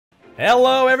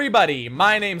Hello everybody,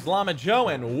 my name's Llama Joe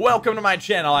and welcome to my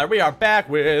channel. We are back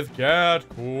with Cat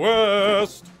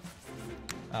Quest.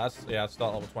 Yeah, it's still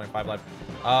at level 25 left.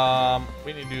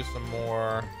 We need to do some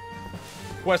more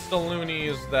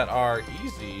Questaloonies that are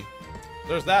easy.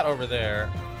 There's that over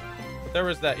there. But there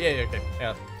was that, yeah, okay,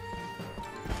 yeah.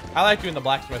 I like doing the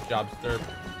blacksmith jobs. They're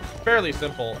fairly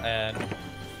simple and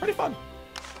pretty fun.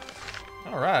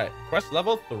 All right, quest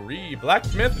level 3,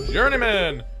 Blacksmith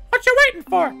Journeyman. What you waiting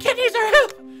for? Kid needs our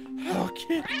help! Oh,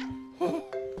 Kid. Oh,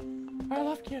 I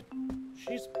love Kid.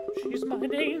 She's my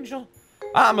angel.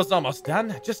 I'm almost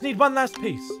done. Just need one last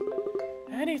piece.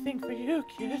 Anything for you,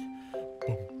 Kid.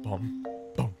 Boom, boom,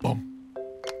 boom, boom.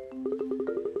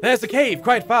 There's a cave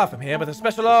quite far from here with a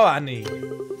special ore I need.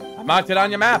 I marked it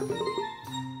on your map.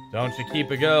 Don't you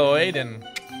keep a girl waiting.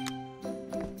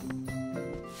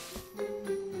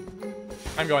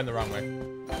 I'm going the wrong way.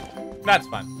 That's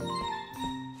fine.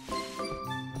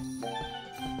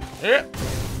 Yeah.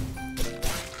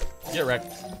 Get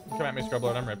wrecked. Come at me,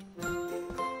 Scrubload. I'm ripped.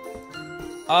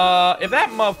 If that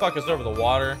motherfucker's over the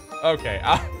water, okay.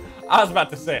 I was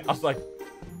about to say it. I was like,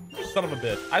 son of a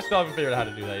bitch. I still haven't figured out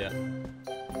how to do that yet.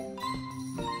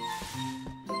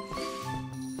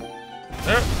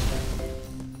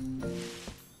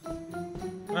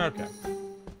 Okay.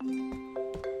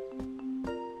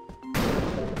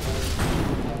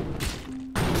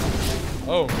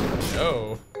 Oh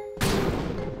no.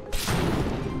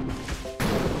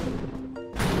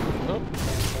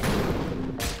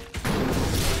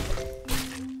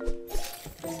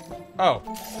 Oh.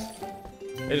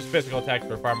 It is physical attacks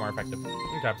were far more effective.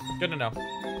 Okay, good to know.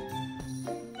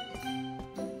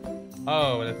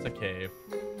 Oh, that's a cave.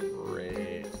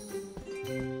 Great.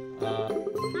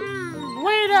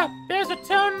 Wait up! There's a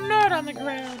town nut on the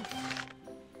ground.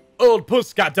 Old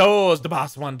Puss got doors, the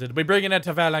boss wanted. We bringing it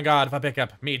to Valengard for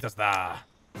pickup. Meet us there.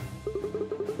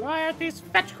 Why aren't these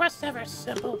fetch quests ever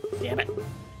simple? Damn it.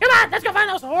 Come on, let's go find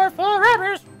those horrible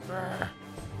robbers.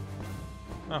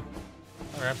 Oh,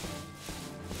 alright.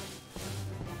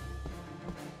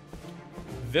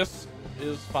 This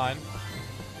is fine.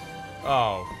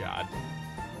 Oh, God.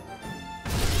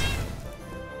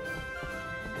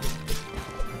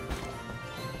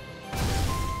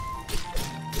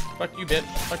 Fuck you, bitch.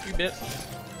 Fuck you, bitch.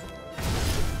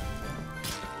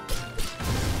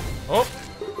 Oh.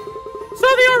 So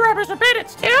the ore robbers are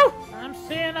bandits, too? I'm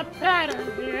seeing a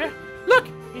pattern here. Look,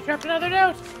 he dropped another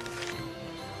note.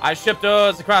 I shipped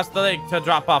ores across the lake to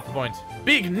drop off the point.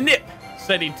 Big Nip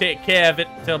said he'd take care of it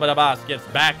till the boss gets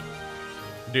back.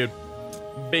 Dude,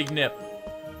 Big Nip.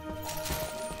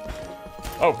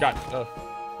 Oh, God.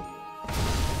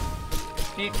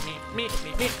 Me.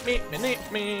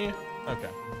 Okay.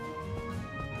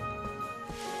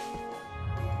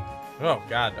 Oh,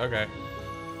 God. Okay.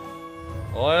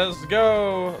 Let's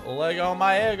go. Lego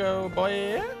my ego,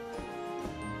 boy.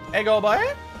 Ego,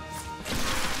 boy.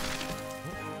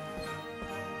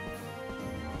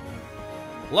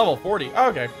 Level 40.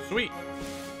 Okay, sweet.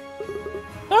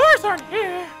 The horse aren't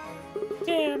here.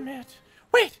 Damn it.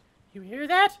 Wait, you hear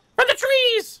that? From the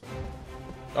trees!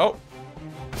 Oh.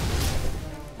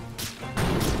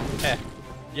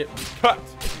 Get cut.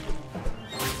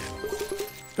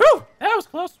 Whew, that was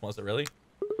close. Was it really?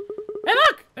 Hey,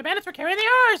 look! The bandits were carrying the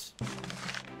ores!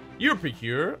 You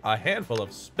procure a handful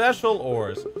of special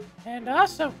ores. And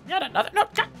also, yet another. No,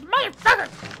 God, motherfucker!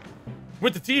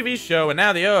 With the TV show and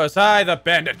now the ores, I, the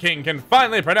Bandit King, can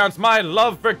finally pronounce my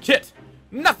love for Kit.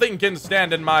 Nothing can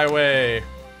stand in my way.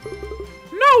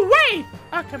 No way!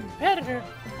 A competitor.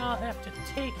 I'll have to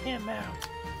take him out.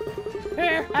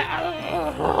 Here,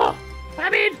 I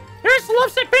mean, there's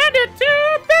Lovesick Bandit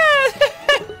too bad.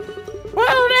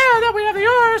 Well, now that we have the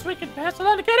ores, we can pass it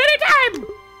on to Kid anytime.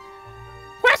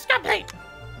 Quest complete.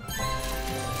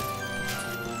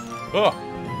 Oh.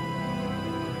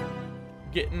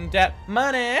 Getting that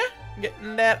money.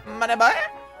 Getting that money, boy.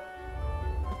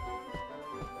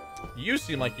 You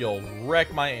seem like you'll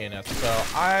wreck my anus, so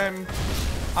I'm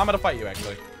gonna fight you,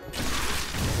 actually.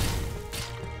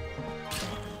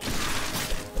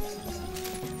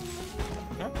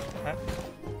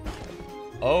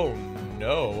 Oh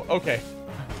no. Okay.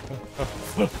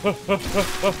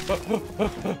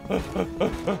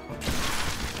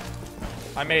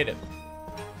 I made it.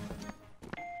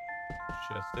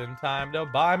 Just in time to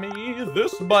buy me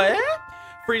this boy.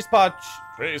 Freeze pot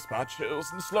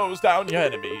chills and slows down your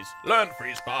enemies. Learn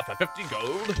freeze pot for 50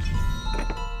 gold.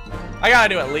 I gotta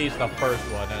do at least the first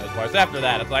one. After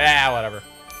that, it's like, whatever.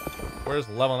 We're just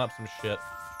leveling up some shit.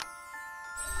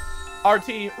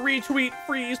 RT, retweet,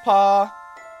 freeze paw.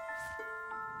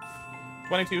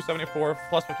 22, 74,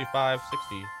 plus 55,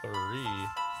 63.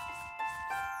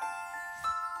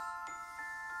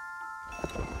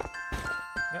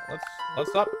 Yeah,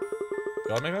 let's up.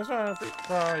 Go make this one.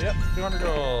 Yep, 200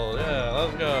 gold. Yeah,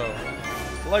 let's go.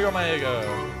 Lego my ego.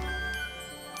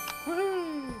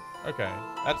 Woohoo! Okay,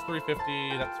 that's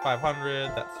 350. That's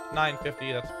 500. That's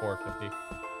 950. That's 450.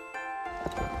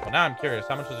 Well, now I'm curious.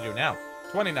 How much does it do now?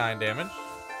 29 damage.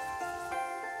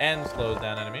 And slows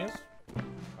down enemies.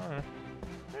 Alright.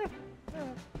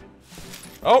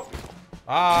 Oh!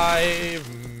 I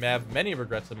have many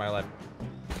regrets in my life.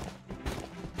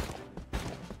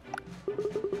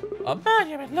 A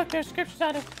monument. Look, there's scriptures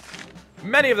on it.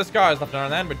 Many of the scars left on our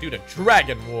land were due to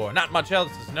Dragon War. Not much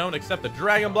else is known except the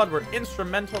Dragon Blood were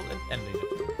instrumental in ending it.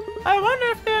 I wonder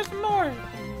if there's more of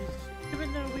these,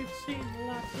 even though we've seen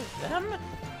lots of them.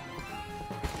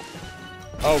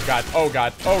 Oh god, oh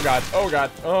god, oh god, oh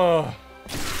god. Oh.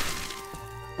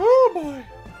 Oh boy.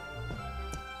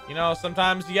 You know,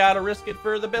 sometimes you gotta risk it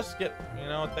for the biscuit. You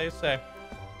know what they say.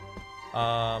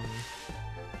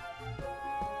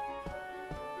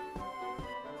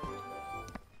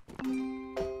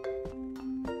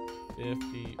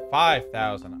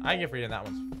 5,000. I get reading that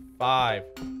one's 5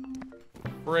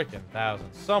 freaking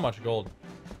thousand. So much gold.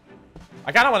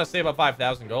 I kind of want to save up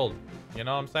 5,000 gold. You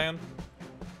know what I'm saying?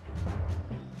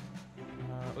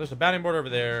 There's a bounty board over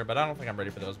there, but I don't think I'm ready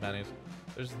for those bounties.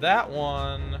 There's that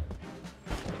one.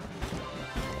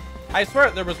 I swear,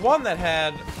 there was one that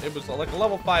had, it was like a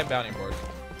level 5 bounty board.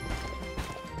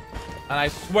 And I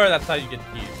swear that's how you get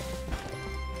keys.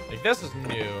 Like, this is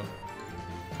new.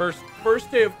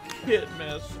 First day of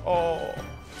Kitmas. Oh,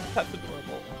 that's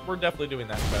adorable. We're definitely doing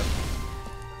that quest.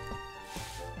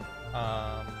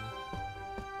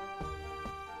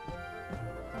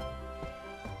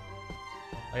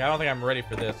 Like, I don't think I'm ready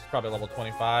for this. It's probably level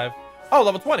 25. Oh,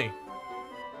 level 20.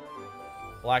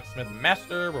 Blacksmith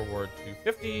Master, reward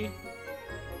 250.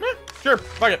 Sure,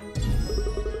 fuck it.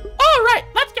 All right,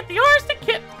 let's get the ores to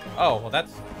Kit. Oh, well,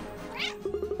 that's...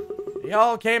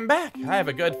 Y'all came back. I have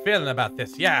a good feeling about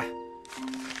this, yeah.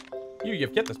 You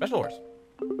give Kit the special ores.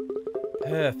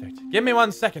 Perfect. Give me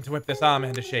 1 second to whip this armor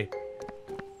into shape.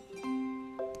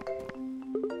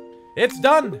 It's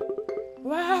done.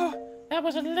 Wow, that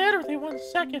was literally 1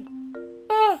 second.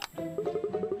 Oh.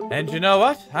 And you know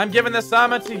what? I'm giving this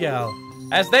armor to y'all.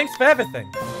 As thanks for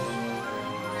everything.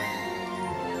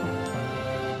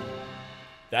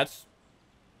 That's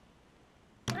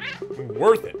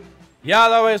worth it.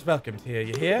 Y'all always welcome here,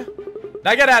 you hear?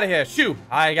 Now get out of here. Shoo!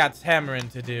 I got hammering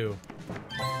to do.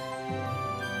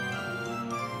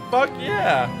 Fuck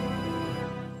yeah.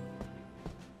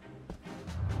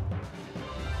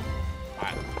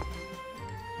 Wow.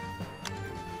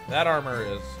 That armor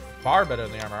is far better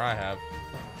than the armor I have.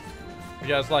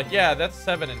 Because, like, yeah, that's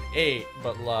 7 and 8,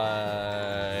 but,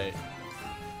 like...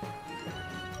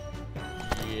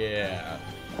 Yeah.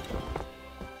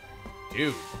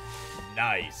 Dude.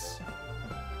 Nice.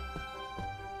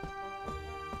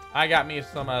 I got me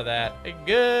some of that.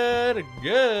 Good.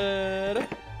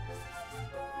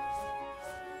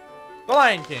 The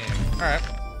Lion King. Alright.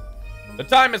 The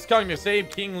time has come to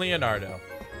save King Leonardo.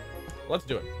 Let's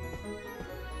do it.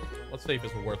 Let's save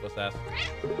his worthless ass.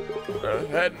 The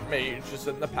head mage is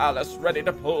in the palace, ready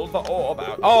to pull the orb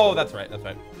out. Oh, that's right, that's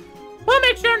right. We'll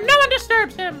make sure no one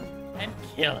disturbs him. And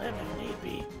kill him if need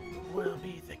be. We'll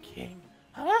be the king.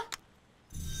 Huh?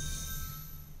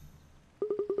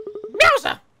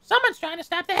 Mousa! Someone's trying to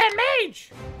stop the head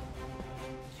mage!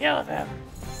 Kill them.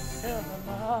 Kill them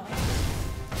all.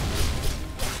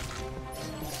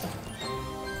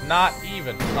 Not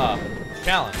even a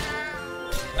challenge.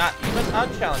 Not even a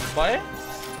challenge, boy.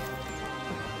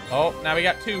 Oh, now we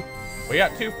got 2. We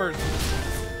got 2 first.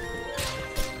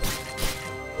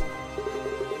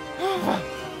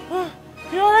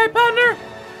 You alright, partner?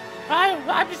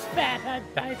 I'm just fat.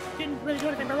 I didn't really do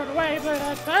anything to run away, but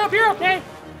I hope you're okay.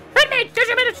 Headmate, there's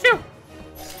your minutes too.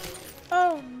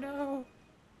 Oh no.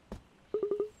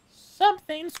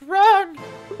 Something's wrong.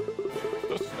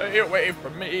 So stay away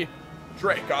from me,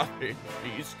 Dracothi.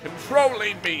 He's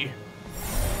controlling me.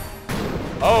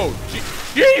 Oh,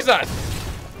 Jesus!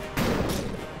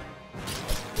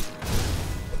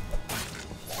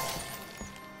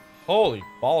 Holy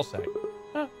ballsack.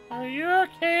 Are you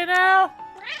okay now?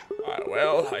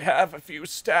 Well, I have a few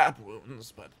stab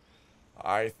wounds, but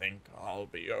I think I'll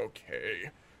be okay.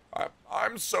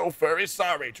 I'm so very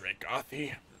sorry,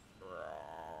 Dracothi.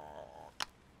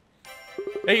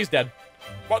 Hey, he's dead.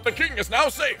 But the king is now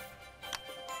safe.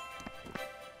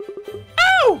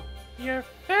 Oh! Your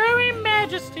fairy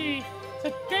majesty. It's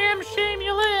a damn shame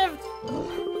you lived.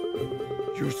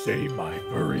 You saved my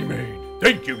furry maid.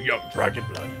 Thank you, young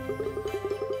Dragonblood.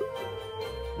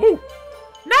 Woo!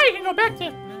 Now you can go back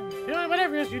to doing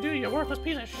whatever it is you do, you worthless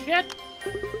piece of shit.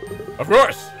 Of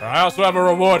course, I also have a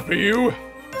reward for you.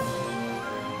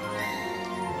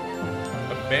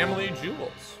 The family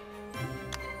jewels.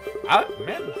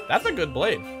 Man, that's a good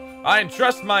blade. I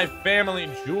entrust my family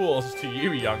jewels to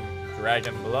you, young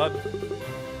dragon blood.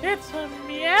 It's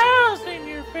amusing,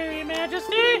 your fairy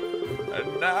majesty.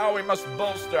 And now we must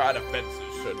bolster our defenses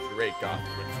should Dracoth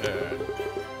return.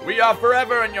 We are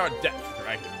forever in your debt,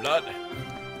 dragon blood.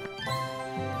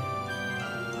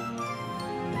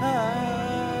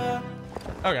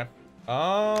 Okay.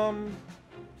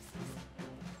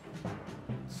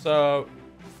 So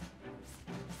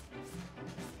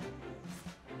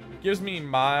gives me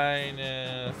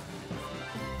minus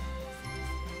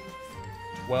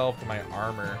 12 to my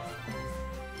armor.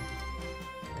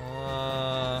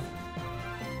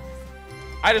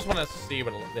 I just want to see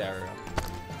what. There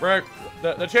we go.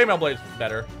 The chainmail blade's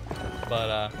better,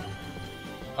 but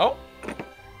oh,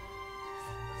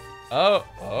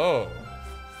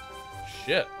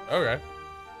 shit. Okay.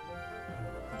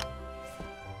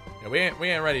 Yeah, we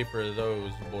ain't ready for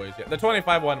those boys yet. The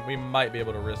 25 one, we might be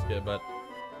able to risk it, but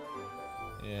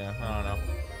yeah, I don't know.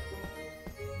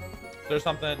 Is there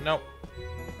something? Nope.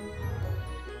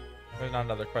 There's not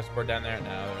another quest board down there.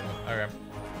 No. Okay.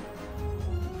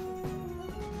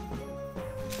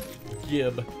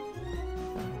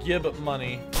 Gib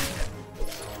money.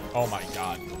 Oh my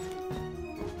god.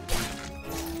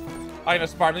 I can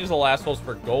farm these little assholes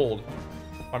for gold.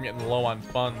 I'm getting low on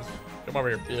funds. Come over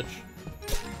here, bitch.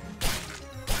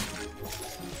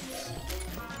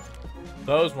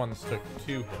 Those ones took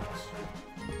 2 hits.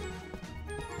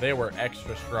 They were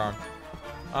extra strong.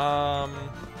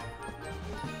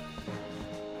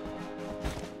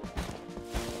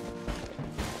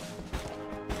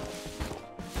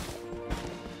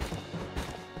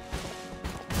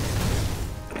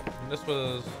 This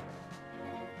was...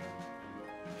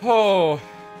 Oh.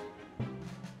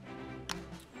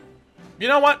 You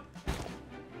know what?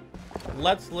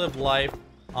 Let's live life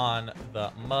on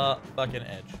the motherfucking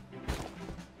edge.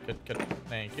 Good.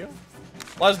 Thank you.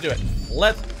 Let's do it.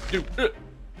 Let's do it.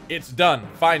 It's done.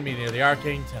 Find me near the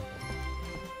Arcane Temple.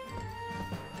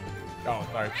 Oh,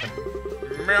 sorry.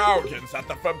 Meowkin's at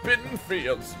the Forbidden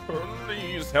Fields.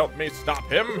 Please help me stop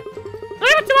him. Leave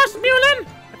it to us, Mulin!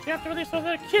 But you have to release those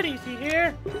little kitties, you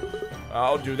hear?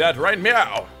 I'll do that right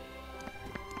meow.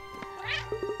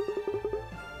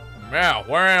 Meow,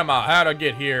 where am I? How'd I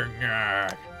get here?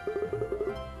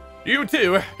 You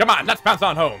too. Come on, let's bounce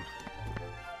on home.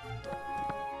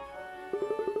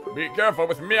 Be careful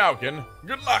with Meowkin.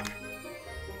 Good luck.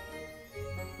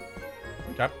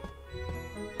 Okay.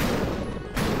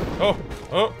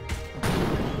 Oh.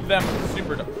 Them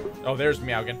super... Oh, there's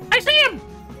Meowkin. I see him!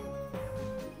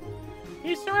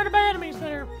 He's surrounded by enemies that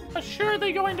are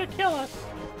assuredly going to kill us.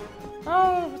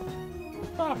 Oh,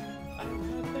 fuck.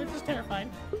 This is terrifying.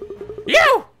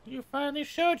 You finally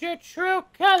showed your true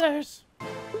colors.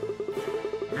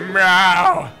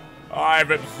 Meow!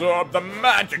 I've absorbed the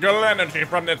magical energy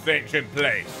from this ancient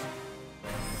place.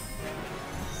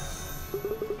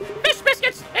 Fish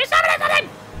biscuits! He's something!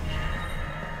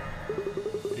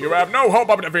 You have no hope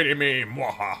of defeating me.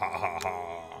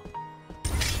 Mwahahaha.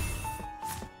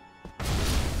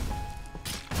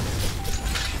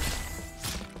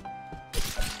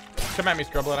 Come at me,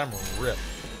 Scrubblet. I'm ripped.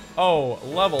 Oh,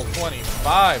 level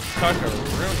 25.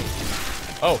 Tuckaroony.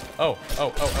 Oh.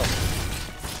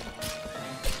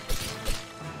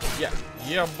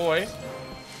 Yeah, boy.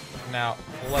 Now,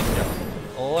 let's go.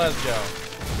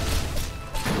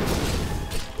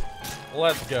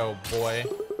 Let's go, boy.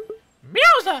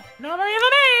 Meowza! No more evil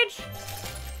mage!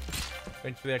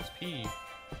 Thanks for the XP.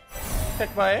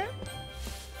 Pick by air.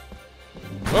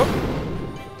 Oh.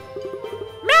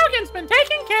 Meowkin's been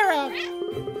taken care of.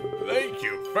 Thank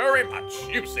you very much.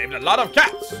 You've saved a lot of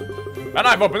cats. And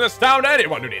I've opened this town to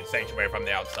anyone who needs sanctuary from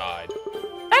the outside.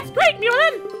 That's great,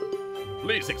 Mulin!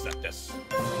 Please accept this.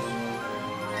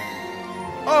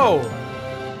 Oh,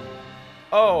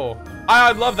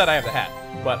 I love that I have the hat,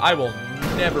 but I will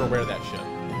never wear that shit.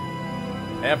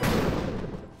 Ever.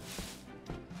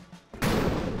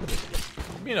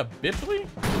 You mean a Bipley?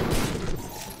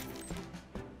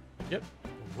 Get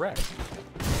wrecked.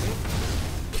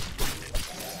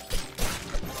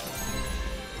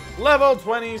 Level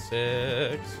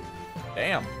 26.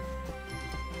 Damn.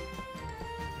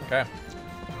 Okay.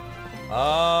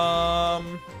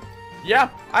 Yeah,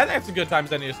 I think it's a good time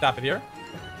to need to stop it here.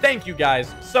 Thank you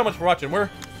guys so much for watching. We're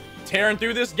tearing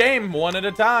through this game one at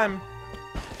a time.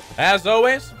 As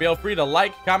always, feel free to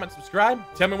like, comment, subscribe.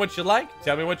 Tell me what you like,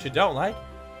 tell me what you don't like,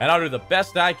 and I'll do the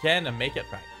best I can to make it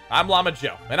right. I'm Llama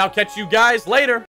Joe, and I'll catch you guys later.